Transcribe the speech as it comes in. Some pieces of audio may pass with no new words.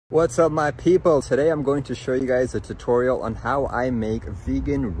What's up my people? Today I'm going to show you guys a tutorial on how I make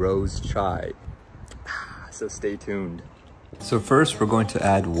vegan rose chai. So stay tuned. So first we're going to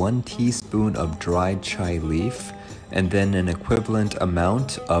add 1 teaspoon of dried chai leaf and then an equivalent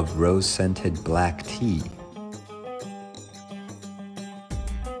amount of rose scented black tea.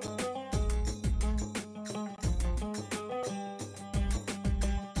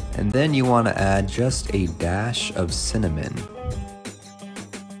 And then you want to add just a dash of cinnamon.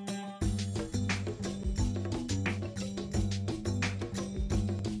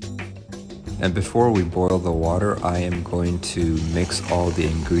 And before we boil the water, I am going to mix all the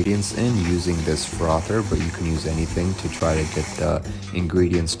ingredients in using this frother, but you can use anything to try to get the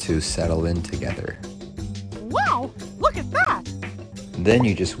ingredients to settle in together. Wow, look at that! Then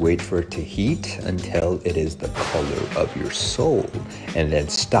you just wait for it to heat until it is the color of your soul, and then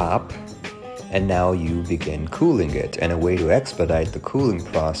stop. And now you begin cooling it. And a way to expedite the cooling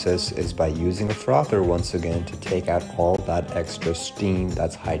process is by using a frother once again to take out all that extra steam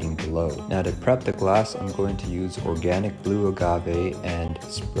that's hiding below. Now to prep the glass, I'm going to use organic blue agave and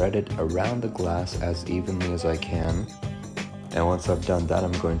spread it around the glass as evenly as I can. And once I've done that,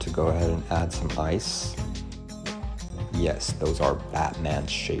 I'm going to go ahead and add some ice. Yes, those are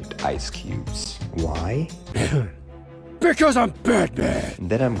Batman-shaped ice cubes. Why? Because I'm Batman!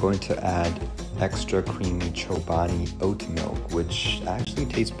 Then I'm going to add extra creamy Chobani oat milk, which actually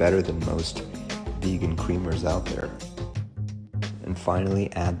tastes better than most vegan creamers out there. And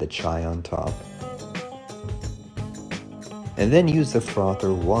finally add the chai on top. And then use the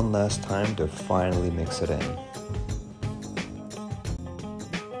frother one last time to finally mix it in.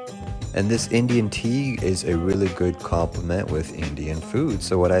 And this Indian tea is a really good complement with Indian food.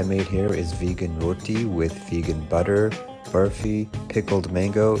 So what I made here is vegan roti with vegan butter, burfi, pickled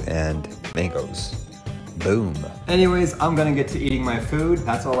mango, and mangoes. Boom. Anyways, I'm gonna get to eating my food.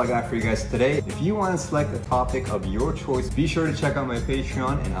 That's all I got for you guys today. If you want to select a topic of your choice, be sure to check out my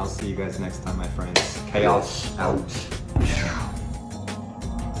Patreon, and I'll see you guys next time, my friends. Chaos out.